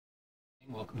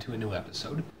Welcome to a new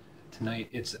episode. Tonight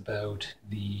it's about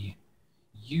the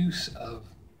use of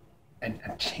and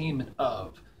attainment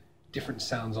of different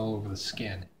sounds all over the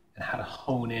skin and how to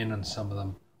hone in on some of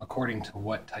them according to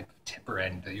what type of tipper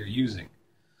end that you're using.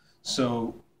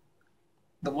 So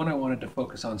the one I wanted to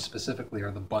focus on specifically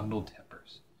are the bundle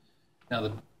tippers. Now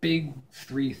the big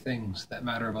three things that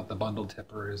matter about the bundle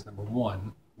tipper is, number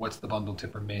one, what's the bundle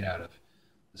tipper made out of?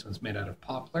 This one's made out of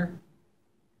poplar.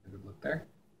 A good look there.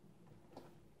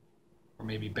 Or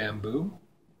maybe bamboo.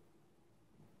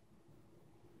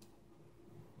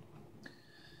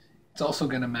 It's also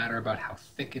going to matter about how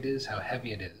thick it is, how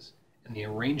heavy it is, and the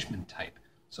arrangement type.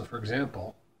 So for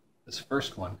example, this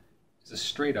first one is a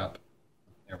straight up,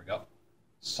 there we go,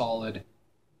 solid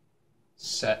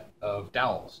set of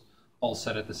dowels, all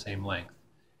set at the same length.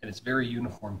 And it's very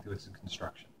uniform through its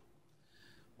construction.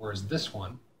 Whereas this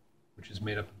one, which is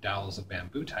made up of dowels of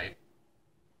bamboo type,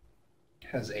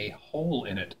 has a hole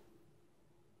in it.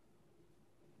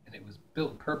 And it was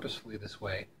built purposefully this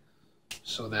way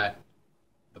so that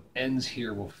the ends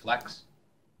here will flex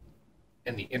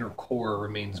and the inner core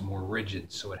remains more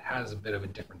rigid, so it has a bit of a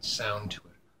different sound to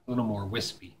it, a little more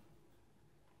wispy.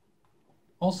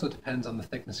 Also depends on the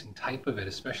thickness and type of it,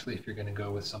 especially if you're going to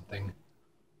go with something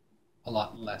a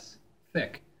lot less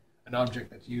thick. An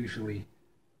object that's usually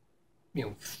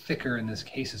thicker in this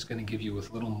case is going to give you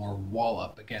with a little more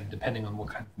wallop, again, depending on what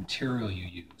kind of material you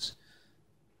use.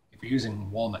 If you're using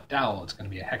walnut dowel, it's going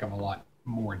to be a heck of a lot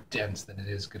more dense than it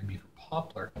is going to be for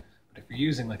poplar. But if you're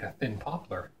using like a thin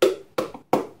poplar, it's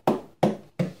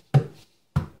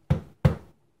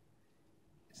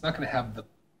not going to have the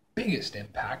biggest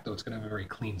impact, though it's going to have a very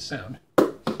clean sound.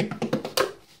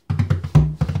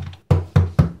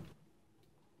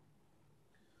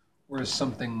 Whereas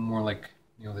something more like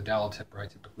the dowel tipper I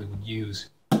typically would use,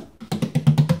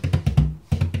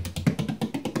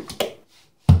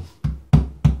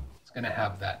 it's going to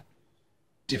have that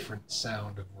different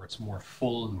sound of where it's more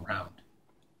full and round.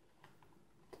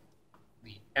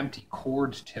 The empty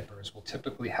cord tippers will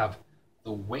typically have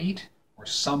the weight or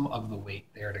some of the weight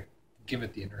there to give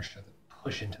it the inertia to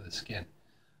push into the skin.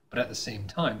 But at the same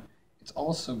time, it's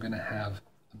also going to have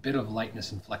a bit of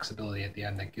lightness and flexibility at the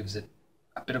end that gives it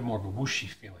a bit of more of a whooshy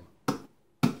feeling.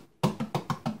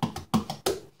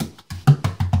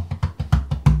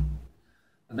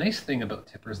 The nice thing about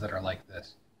tippers that are like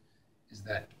this is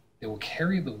that they will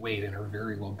carry the weight and are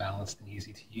very well balanced and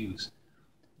easy to use.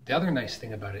 The other nice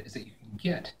thing about it is that you can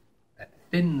get that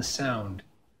thin sound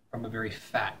from a very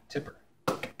fat tipper.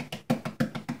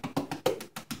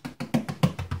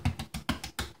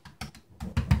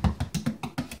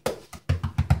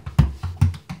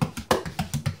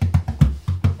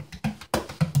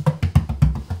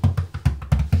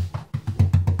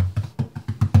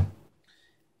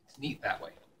 It's neat that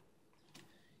way.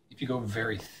 If you go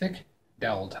very thick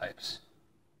dowel types,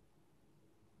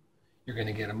 you're going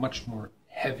to get a much more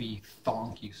heavy,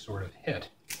 thonky sort of hit.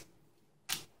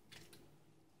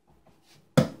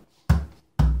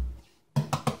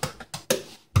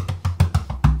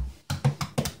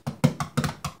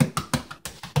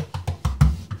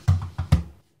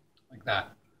 Like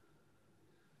that.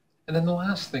 And then the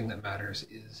last thing that matters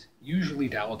is usually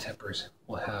dowel tippers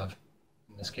will have,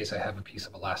 in this case I have a piece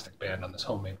of elastic band on this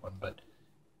homemade one, but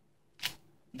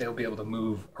they'll be able to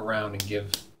move around and give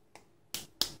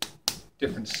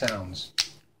different sounds.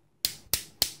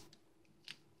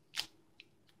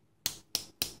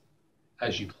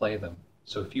 As you play them.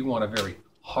 So if you want a very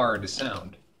hard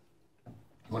sound, you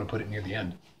want to put it near the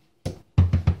end.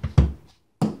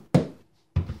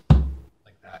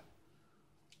 Like that.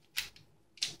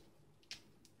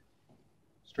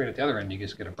 Straight at the other end, you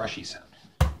just get a brushy sound.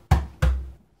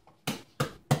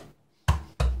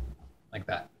 Like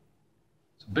that.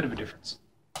 It's a bit of a difference.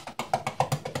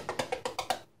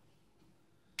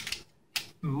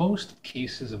 Most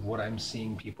cases of what I'm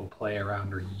seeing people play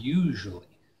around are usually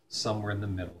somewhere in the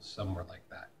middle, somewhere like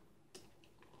that.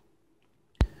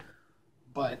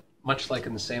 But much like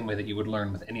in the same way that you would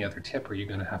learn with any other tipper, you're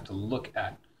going to have to look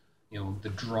at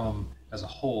the drum as a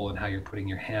whole and how you're putting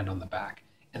your hand on the back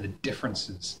and the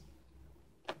differences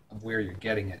of where you're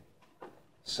getting it.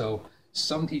 So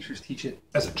some teachers teach it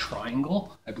as a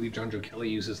triangle. I believe John Joe Kelly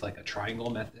uses like a triangle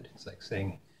method. It's like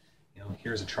saying,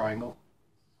 here's a triangle.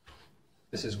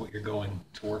 This is what you're going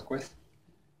to work with,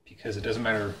 because it doesn't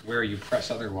matter where you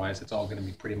press otherwise, it's all going to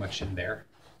be pretty much in there.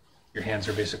 Your hands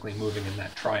are basically moving in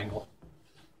that triangle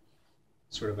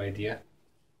sort of idea.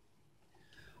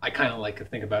 I kind of like to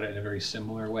think about it in a very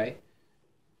similar way.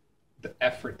 The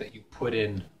effort that you put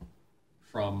in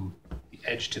from the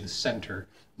edge to the center,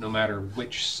 no matter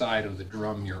which side of the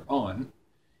drum you're on,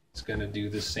 It's going to do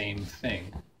the same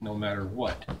thing no matter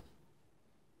what.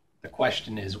 The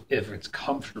question is if it's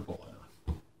comfortable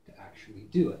enough to actually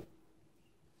do it.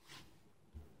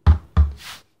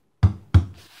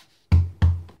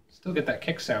 Still get that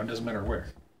kick sound, doesn't matter where.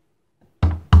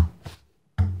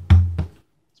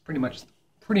 It's pretty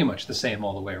much the same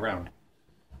all the way around.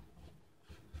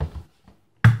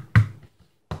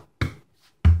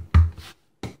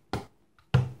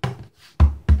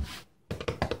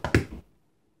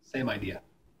 Same idea.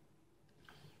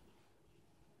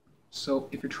 So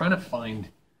if you're trying to find,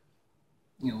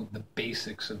 the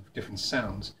basics of different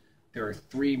sounds, there are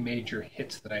three major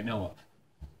hits that I know of.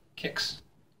 Kicks,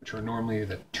 which are normally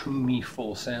the to-me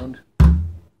full sound,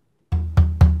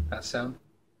 that sound.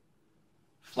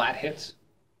 Flat hits,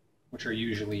 which are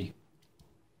usually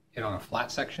hit on a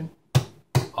flat section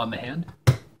on the hand.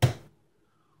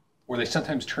 Or they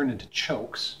sometimes turn into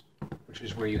chokes, which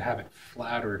is where you have it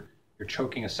flat or you're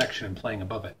choking a section and playing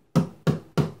above it.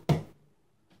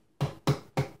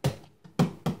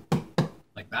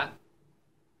 Like that.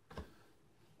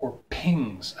 Or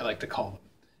pings, I like to call them.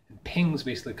 And pings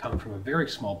basically come from a very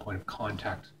small point of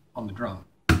contact on the drum.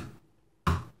 And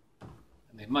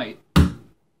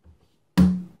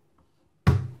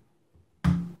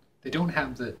they don't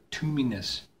have the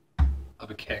to-me-ness of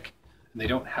a kick, and they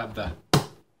don't have the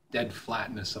dead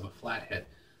flatness of a flat hit.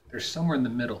 They're somewhere in the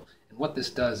middle. And what this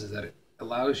does is that it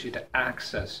allows you to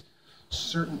access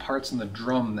certain parts in the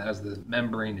drum that as the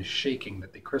membrane is shaking,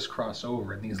 that they crisscross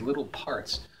over, and these little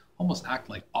parts almost act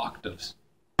like octaves.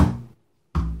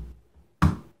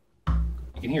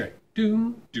 You can hear it.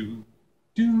 Doom, doom,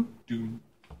 doom, doom.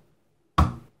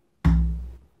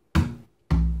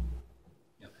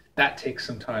 That takes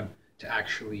some time to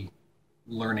actually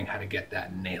learning how to get that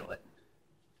and nail it.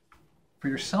 For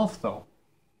yourself, though,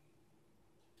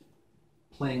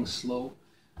 playing slow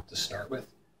to start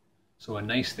with. So a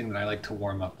nice thing that I like to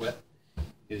warm up with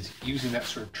is using that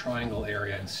sort of triangle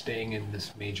area and staying in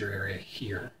this major area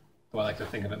here. Though I like to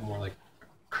think of it more like a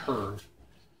curve.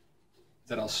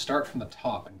 That I'll start from the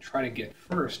top and try to get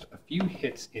first a few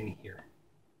hits in here.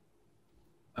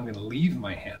 I'm going to leave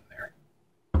my hand there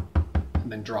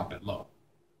and then drop it low.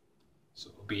 So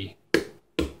it'll be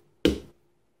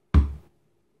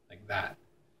like that.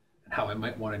 And how I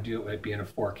might want to do it would be in a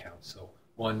 4 count. So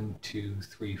 1, 2,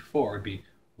 3, 4 would be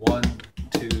 1,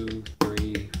 2,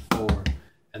 3, 4,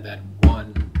 and then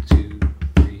 1, 2,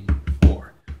 3,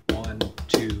 4. 1,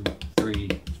 2,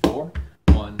 3, 4.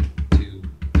 1, 2,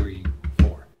 3,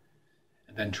 4.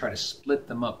 And then try to split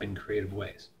them up in creative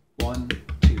ways. 1,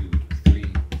 2, 3,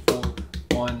 4.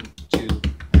 1, 2,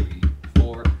 3,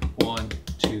 4. 1,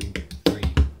 2, 3,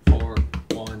 4.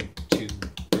 1, 2,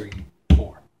 3,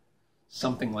 4.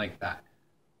 Something like that.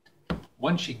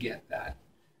 Once you get that,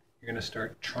 you're going to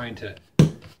start trying to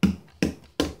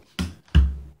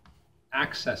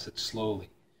access it slowly,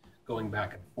 going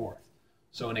back and forth.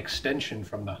 So an extension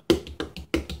from the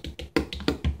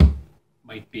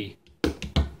might be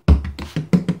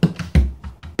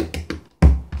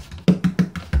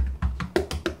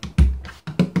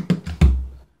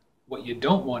what you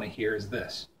don't want to hear is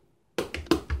this. You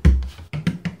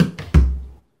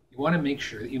want to make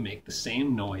sure that you make the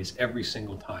same noise every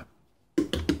single time.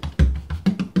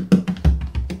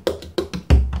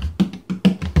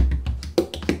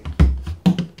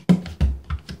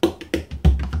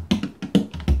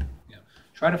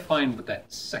 Try to find what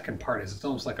that second part is. It's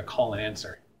almost like a call and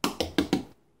answer.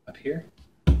 Up here,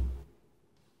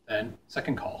 then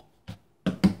second call.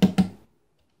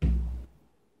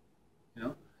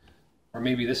 Or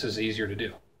maybe this is easier to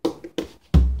do.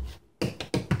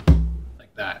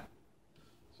 Like that.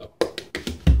 So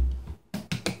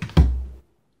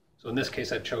in this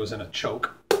case, I've chosen a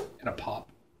choke and a pop,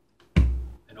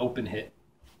 an open hit,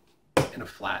 and a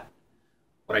flat.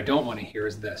 What I don't want to hear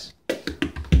is this.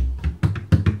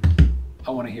 I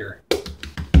want to hear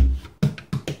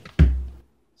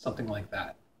something like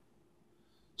that.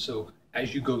 So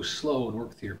as you go slow and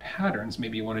work through your patterns,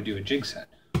 maybe you want to do a jig set.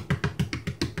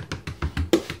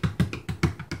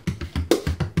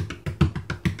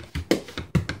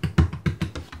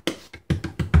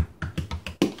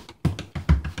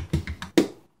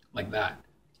 Like that.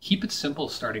 Keep it simple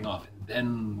starting off and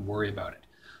then worry about it.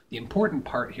 The important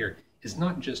part here is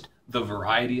not just the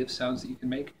variety of sounds that you can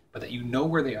make, but that you know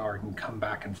where they are and can come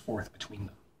back and forth between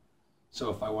them. So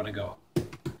if I want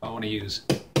to use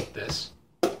this,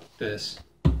 this,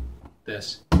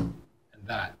 this, and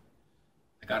that,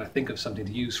 I got to think of something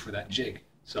to use for that jig.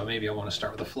 So maybe I want to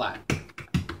start with a flat.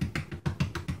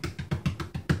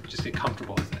 Just get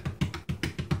comfortable with it.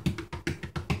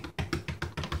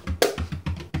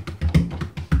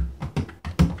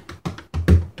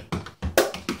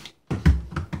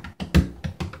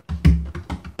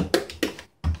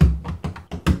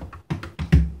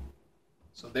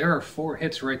 there are 4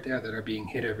 hits right there that are being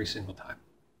hit every single time.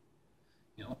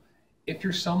 You know, if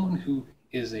you're someone who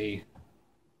is and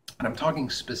I'm talking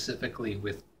specifically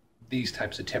with these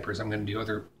types of tippers, I'm going to do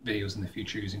other videos in the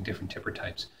future using different tipper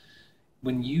types.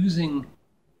 When using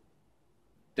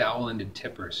dowel-ended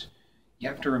tippers, you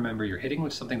have to remember you're hitting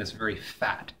with something that's very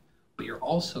fat, but you're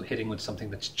also hitting with something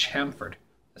that's chamfered.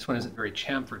 This one isn't very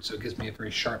chamfered, so it gives me a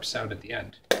very sharp sound at the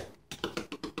end. I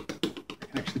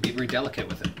can actually be very delicate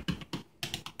with it.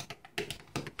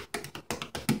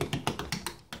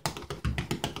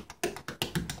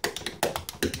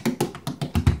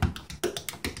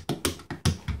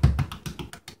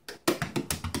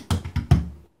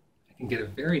 Get a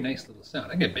very nice little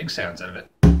sound. I get big sounds out of it.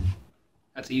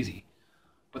 That's easy.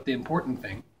 But the important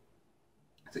thing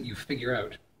is that you figure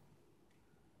out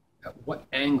at what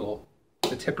angle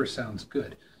the tipper sounds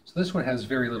good. So this one has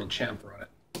very little chamfer on it.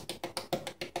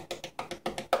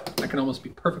 I can almost be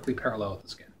perfectly parallel with the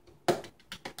skin.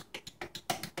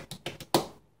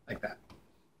 Like that.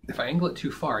 If I angle it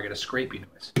too far, I get a scrapey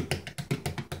noise.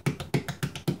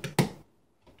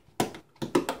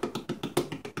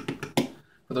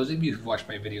 For those of you who've watched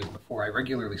my videos before, I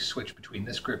regularly switch between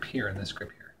this grip here and this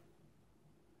grip here.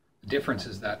 The difference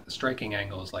is that the striking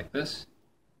angle is like this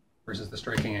versus the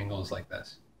striking angle is like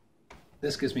this.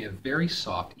 This gives me a very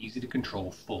soft, easy to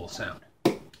control, full sound.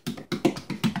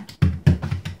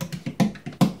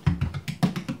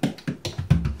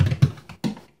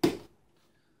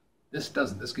 This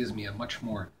doesn't. This gives me a much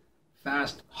more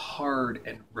fast, hard,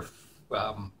 and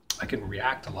I can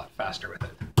react a lot faster with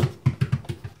it.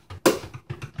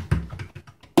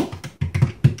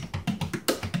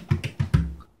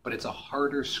 But it's a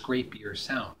harder, scrapier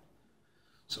sound.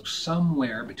 So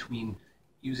somewhere between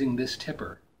using this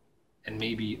tipper and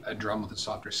maybe a drum with a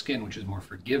softer skin, which is more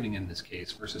forgiving in this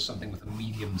case, versus something with a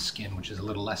medium skin, which is a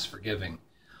little less forgiving,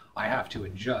 I have to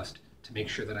adjust to make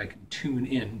sure that I can tune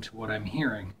in to what I'm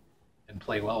hearing and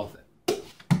play well with it.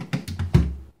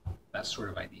 That sort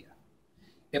of idea.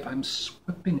 If I'm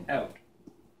switching out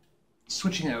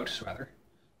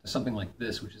to something like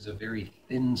this, which is a very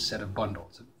thin set of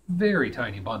bundles, very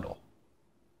tiny bundle.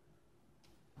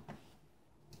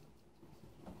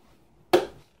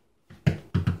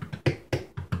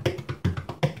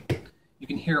 You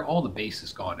can hear all the bass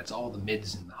is gone. It's all the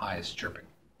mids and the highs chirping.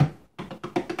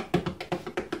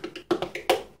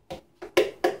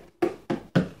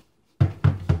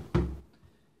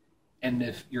 And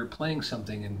if you're playing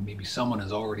something and maybe someone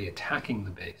is already attacking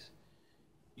the bass,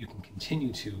 you can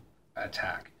continue to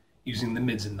attack using the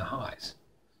mids and the highs.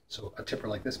 So a tipper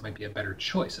like this might be a better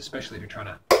choice, especially if you're trying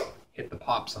to hit the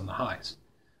pops on the highs.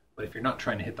 But if you're not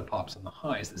trying to hit the pops on the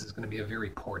highs, this is going to be a very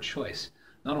poor choice.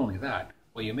 Not only that,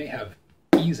 well, you may have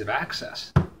ease of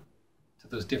access to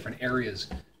those different areas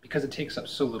because it takes up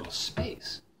so little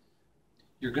space.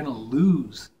 You're going to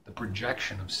lose the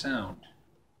projection of sound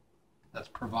that's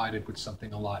provided with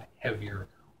something a lot heavier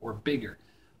or bigger.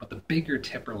 But the bigger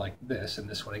tipper like this, and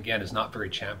this one again is not very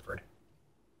chamfered,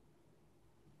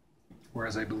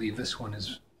 whereas I believe this one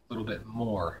is a little bit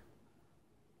more.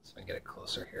 So I can get it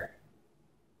closer here.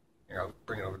 Here, I'll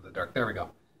bring it over to the dark. There we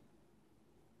go.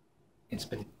 It's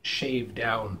been shaved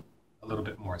down a little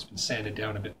bit more. It's been sanded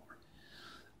down a bit more.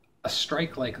 A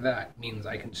strike like that means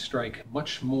I can strike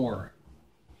much more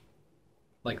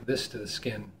like this to the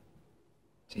skin,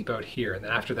 deep out here, and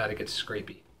then after that it gets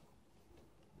scrapey.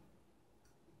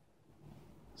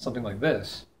 Something like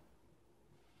this,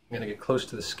 I'm going to get close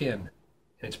to the skin,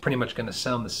 and it's pretty much going to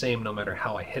sound the same no matter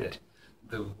how I hit it.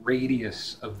 The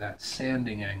radius of that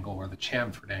sanding angle or the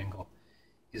chamfered angle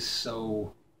is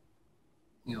so,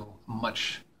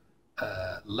 much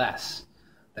less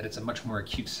that it's a much more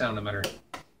acute sound no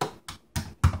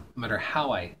matter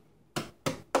how I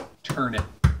turn it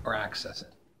or access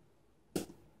it.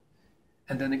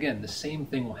 And then again, the same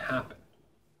thing will happen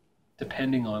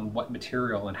depending on what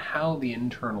material and how the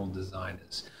internal design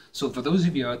is. So for those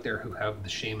of you out there who have the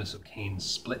Seamus O'Kane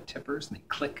split tippers and they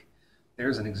click,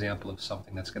 there's an example of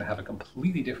something that's going to have a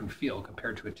completely different feel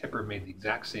compared to a tipper made the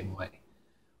exact same way,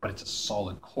 but it's a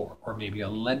solid core or maybe a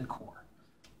lead core.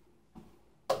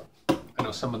 I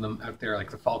know some of them out there, like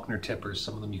the Faulkner tippers,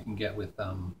 some of them you can get with,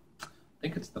 I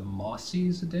think it's the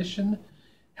Mossie's edition,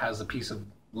 has a piece of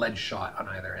lead shot on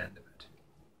either end of it.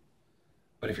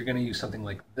 But if you're going to use something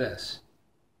like this,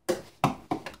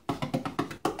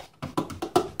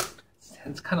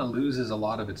 it kind of loses a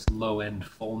lot of its low-end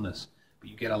fullness, but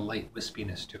you get a light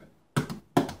wispiness to it.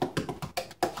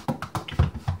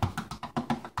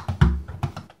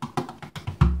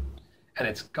 And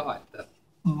it's got the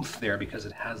oomph there because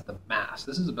it has the mass.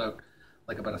 This is about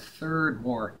a third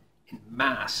more in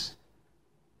mass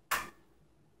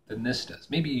than this does.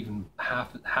 Maybe even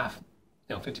half,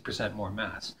 50% more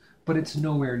mass. But it's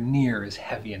nowhere near as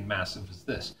heavy and massive as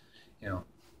this. A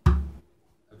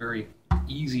very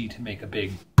easy to make a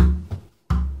big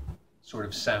sort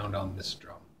of sound on this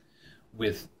drum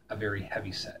with a very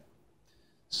heavy set.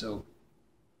 So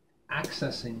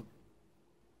accessing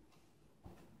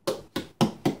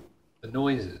the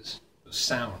noises, the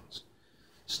sounds,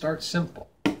 start simple.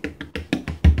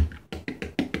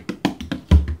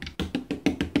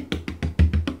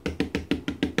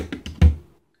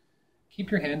 Keep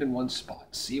your hand in one spot.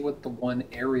 See what the one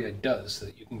area does so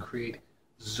that you can create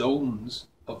zones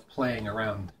of playing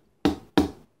around.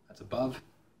 That's above,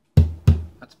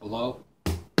 that's below,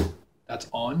 that's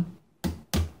on,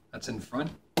 that's in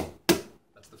front,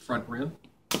 that's the front rim.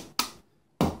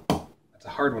 That's a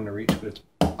hard one to reach, but it's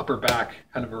upper back,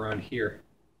 kind of around here.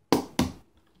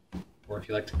 Or if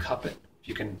you like to cup it, if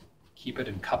you can keep it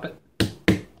and cup it.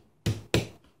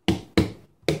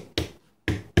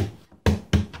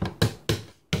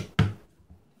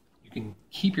 You can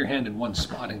keep your hand in one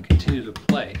spot and continue to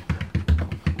play.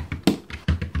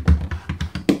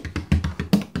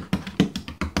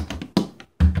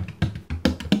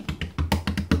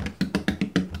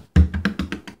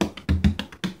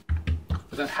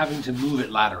 Without having to move it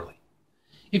laterally.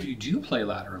 If you do play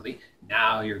laterally,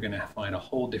 now you're going to find a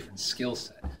whole different skill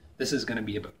set. This is going to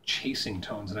be about chasing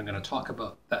tones, and I'm going to talk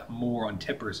about that more on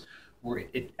tippers, where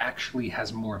it actually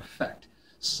has more effect.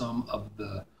 Some of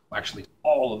the, well, actually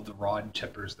all of the rod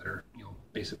tippers that are,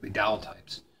 basically dowel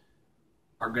types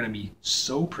are going to be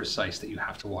so precise that you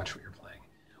have to watch what you're playing.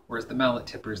 Whereas the mallet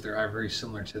tippers, they are very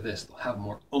similar to this. They'll have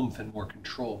more oomph and more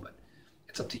control, but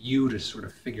it's up to you to sort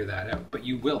of figure that out. But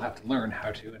you will have to learn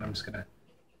how to, and I'm just going to,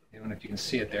 I don't know if you can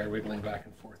see it there, wiggling back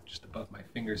and forth just above my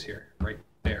fingers here, right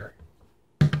there.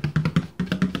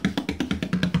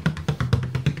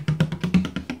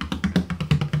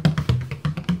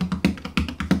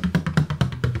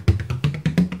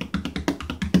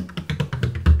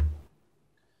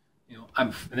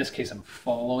 In this case, I'm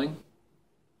following.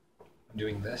 I'm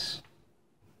doing this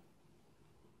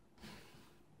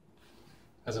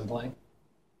as I'm playing.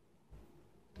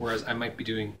 Whereas I might be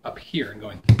doing up here and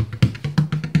going.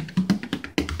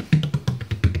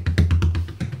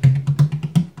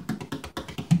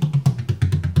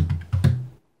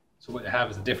 So what I have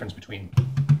is the difference between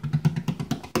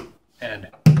and.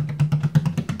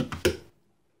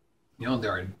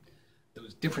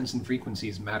 Those difference in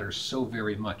frequencies matters so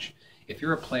very much. If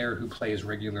you're a player who plays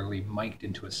regularly mic'd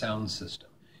into a sound system,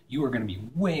 you are going to be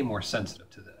way more sensitive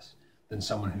to this than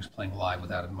someone who's playing live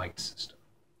without a mic'd system.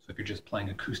 So if you're just playing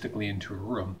acoustically into a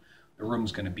room, the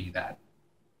room's going to be that,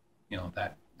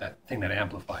 that thing that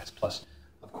amplifies, plus,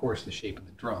 of course, the shape of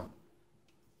the drum.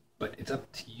 But it's up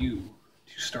to you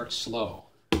to start slow.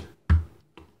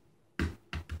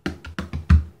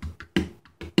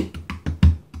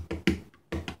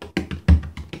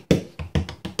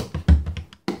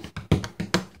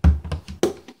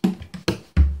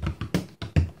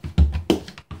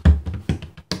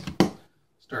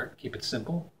 Keep it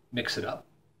simple, mix it up,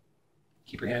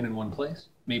 keep your hand in one place,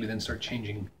 maybe then start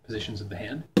changing positions of the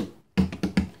hand.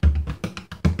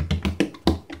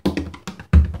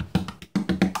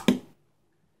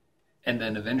 And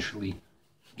then eventually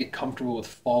get comfortable with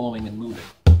following and moving.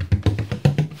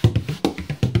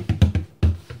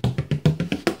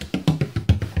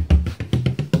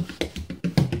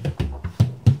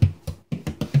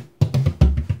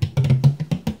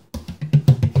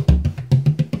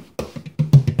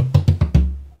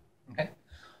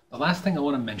 The last thing I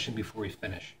want to mention before we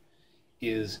finish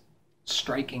is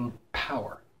striking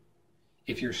power.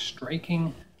 If you're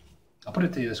striking, I'll put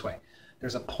it to you this way.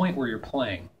 There's a point where you're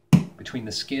playing between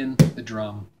the skin, the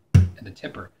drum, and the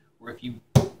tipper, where if you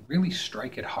really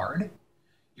strike it hard,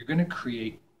 you're going to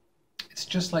create, it's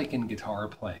just like in guitar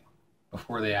playing,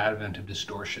 before the advent of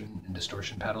distortion and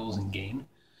distortion pedals and gain,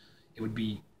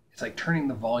 it's like turning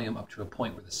the volume up to a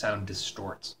point where the sound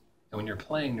distorts. And when you're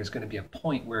playing, there's going to be a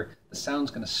point where the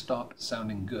sound's going to stop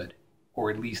sounding good,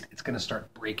 or at least it's going to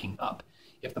start breaking up.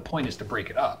 If the point is to break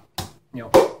it up,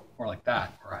 more like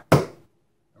that, or a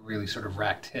really sort of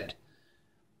racked hit,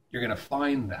 you're going to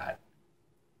find that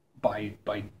by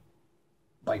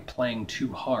playing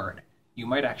too hard, you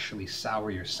might actually sour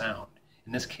your sound.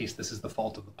 In this case, this is the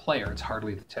fault of the player. It's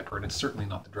hardly the tipper, and it's certainly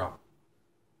not the drum.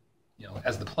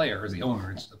 As the player, as the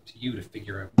owner, it's up to you to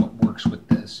figure out what works with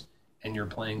this and your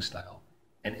playing style.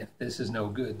 And if this is no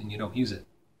good, then you don't use it.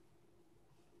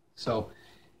 So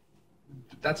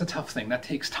that's a tough thing. That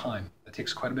takes time. That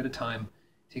takes quite a bit of time.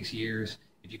 It takes years.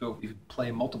 If you play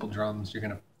multiple drums, you're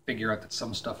going to figure out that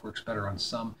some stuff works better on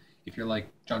some. If you're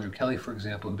like John Joe Kelly, for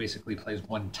example, who basically plays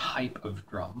one type of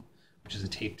drum, which is a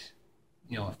taped,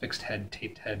 a fixed head,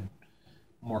 taped head,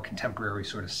 more contemporary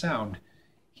sort of sound,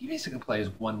 he basically plays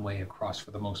one way across,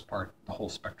 for the most part, the whole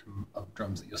spectrum of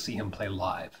drums that you'll see him play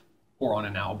live or on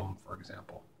an album, for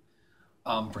example.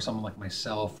 For someone like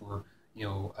myself, or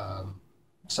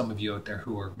some of you out there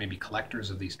who are maybe collectors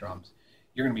of these drums,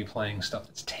 you're going to be playing stuff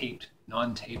that's taped,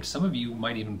 non-taped. Some of you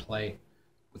might even play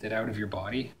with it out of your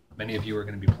body. Many of you are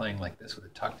going to be playing like this with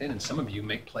it tucked in, and some of you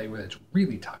may play where it's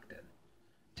really tucked in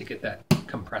to get that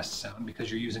compressed sound because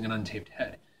you're using an untaped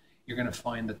head. You're going to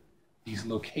find that these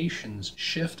locations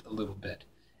shift a little bit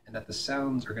and that the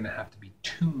sounds are going to have to be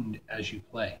tuned as you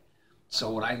play. So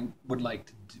what I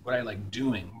like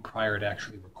doing prior to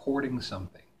actually recording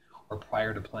something or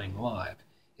prior to playing live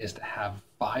is to have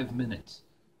 5 minutes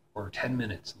or 10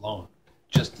 minutes alone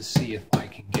just to see if I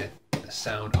can get the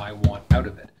sound I want out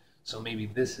of it. So maybe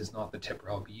this is not the tipper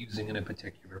I'll be using in a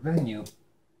particular venue.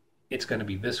 It's going to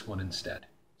be this one instead,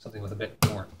 something with a bit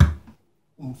more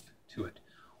oomph to it.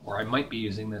 Or I might be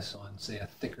using this on, say, a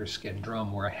thicker skin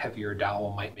drum where a heavier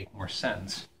dowel might make more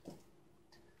sense.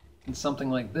 And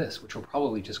something like this, which will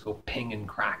probably just go ping and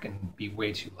crack and be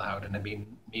way too loud and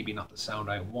maybe not the sound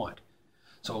I want.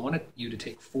 So I wanted you to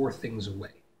take 4 things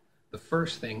away. The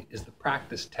first thing is the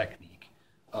practice technique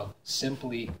of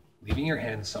simply leaving your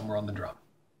hand somewhere on the drum,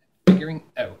 figuring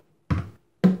out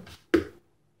on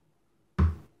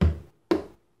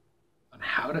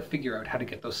how to figure out how to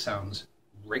get those sounds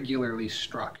regularly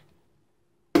struck.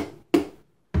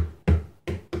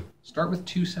 Start with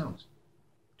 2 sounds.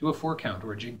 Do a 4 count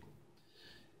or a jig.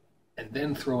 And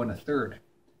then throw in a 3rd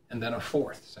and then a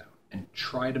 4th sound and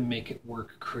try to make it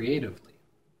work creatively.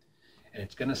 And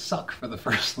it's going to suck for the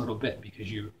first little bit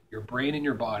because your brain and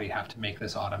your body have to make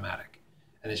this automatic.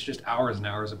 And it's just hours and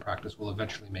hours of practice will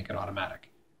eventually make it automatic.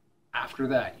 After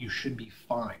that, you should be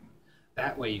fine.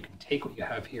 That way you can take what you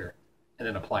have here and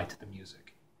then apply it to the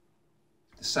music.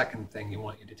 The second thing you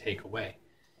want you to take away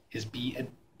is be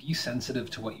sensitive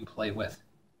to what you play with.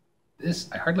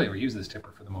 I hardly ever use this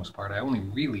tipper for the most part. I only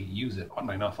really use it on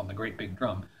and off on the great big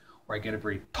drum where I get a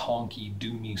very tonky,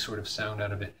 doomy sort of sound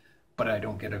out of it, but I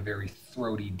don't get a very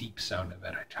throaty, deep sound of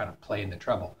it. I try to play in the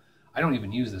treble. I don't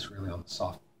even use this really on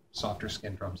the softer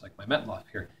skin drums like my Metloff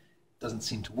here. It doesn't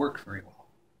seem to work very well.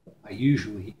 I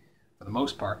usually, for the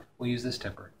most part, will use this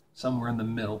tipper somewhere in the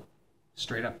middle,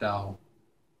 straight up dowel,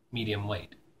 medium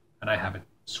weight, and I have it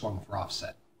swung for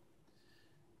offset.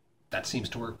 That seems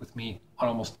to work with me on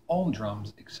almost all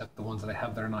drums except the ones that I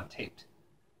have that are not taped.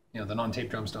 The non-taped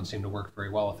drums don't seem to work very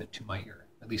well with it to my ear,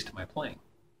 at least to my playing.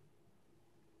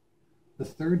 The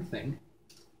third thing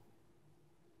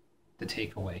to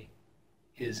take away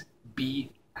is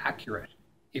be accurate.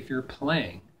 If you're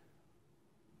playing,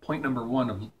 point number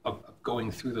 1 of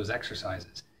going through those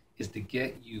exercises is to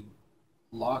get you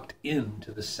locked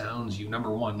into the sounds you,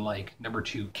 number 1, like, number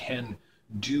 2, can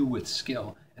do with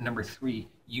skill, and number 3,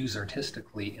 use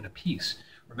artistically in a piece.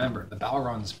 Remember, the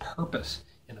Balron's purpose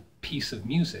in a piece of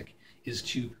music is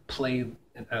to play,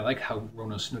 and I like how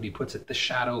Rono Snooty puts it, the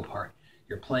shadow part.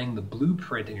 You're playing the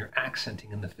blueprint and you're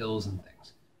accenting in the fills and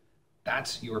things.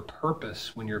 That's your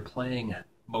purpose when you're playing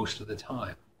most of the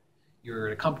time. You're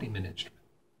an accompaniment instrument,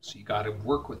 so you got to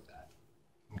work with that,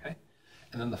 okay?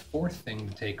 And then the 4th thing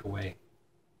to take away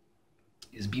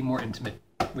is be more intimate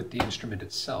with the instrument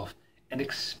itself and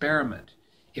experiment.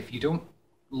 If you don't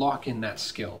lock in that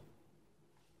skill,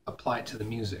 apply it to the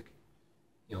music,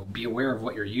 be aware of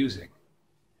what you're using,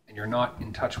 and you're not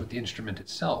in touch with the instrument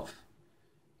itself,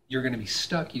 you're going to be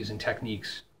stuck using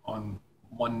techniques on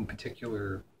one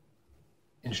particular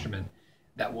instrument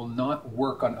that will not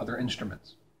work on other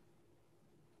instruments.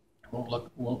 It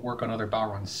won't work on other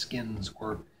Balron skins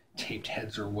or taped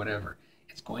heads or whatever.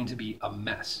 It's going to be a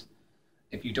mess.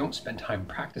 If you don't spend time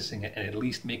practicing it and at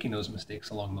least making those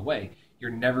mistakes along the way,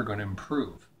 you're never going to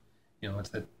improve. It's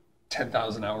the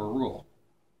 10,000 hour rule.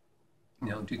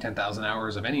 Do 10,000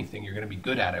 hours of anything, you're going to be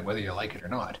good at it, whether you like it or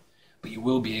not. But you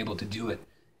will be able to do it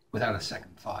without a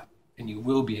second thought, and you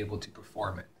will be able to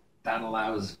perform it. That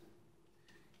allows,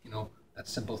 that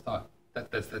simple thought,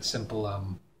 that simple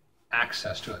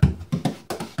access to it.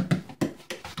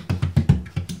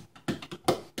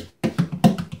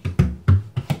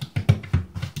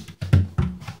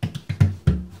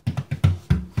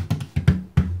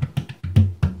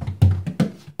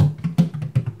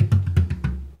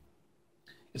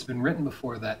 It's been written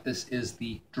before that this is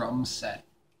the drum set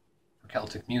for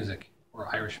Celtic music or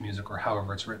Irish music or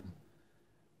however it's written.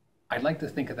 I'd like to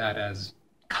think of that as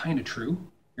kind of true.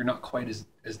 You're not quite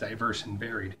as diverse and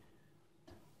varied,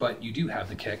 but you do have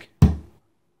the kick,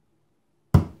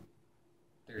 the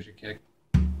There's your kick,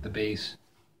 the bass,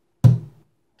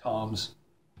 toms,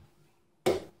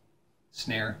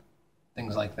 snare,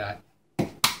 things like that, and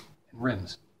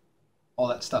rims. All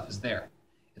that stuff is there.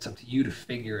 It's up to you to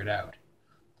figure it out.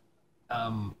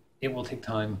 It will take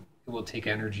time, it will take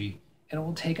energy, and it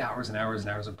will take hours and hours and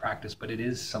hours of practice, but it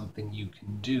is something you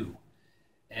can do.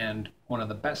 And one of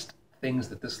the best things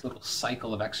that this little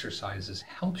cycle of exercises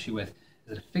helps you with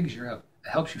is that it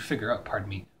helps you figure out,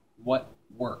 what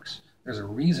works. There's a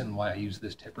reason why I use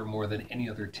this tipper more than any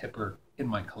other tipper in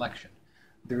my collection.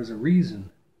 There's a reason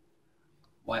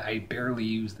why I barely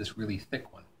use this really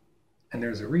thick one. And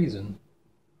there's a reason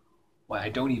why I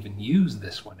don't even use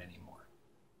this one anymore.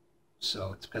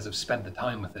 So it's because I've spent the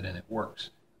time with it and it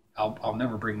works. I'll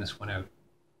never bring this one out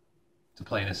to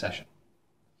play in a session.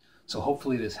 So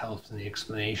hopefully this helps in the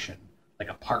explanation, like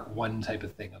a part 1 type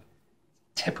of thing of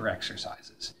tipper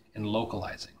exercises and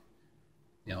localizing.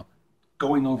 You know,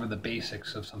 going over the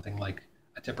basics of something like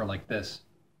a tipper like this,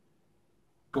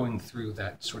 going through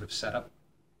that sort of setup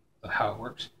of how it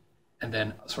works, and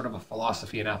then sort of a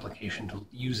philosophy and application to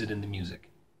use it in the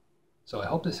music. So I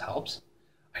hope this helps.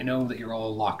 I know that you're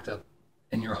all locked up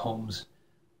in your homes.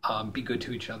 Be good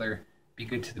to each other. Be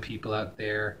good to the people out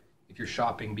there. If you're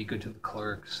shopping, be good to the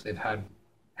clerks. They've had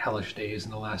hellish days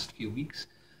in the last few weeks.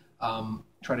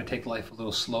 Try to take life a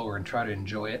little slower and try to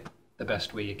enjoy it the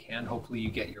best way you can. Hopefully you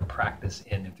get your practice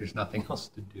in if there's nothing else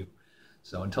to do.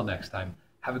 So until next time,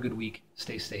 have a good week.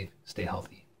 Stay safe. Stay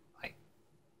healthy.